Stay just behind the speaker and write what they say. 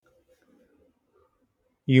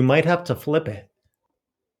You might have to flip it.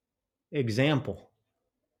 Example: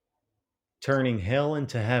 turning hell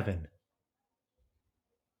into heaven.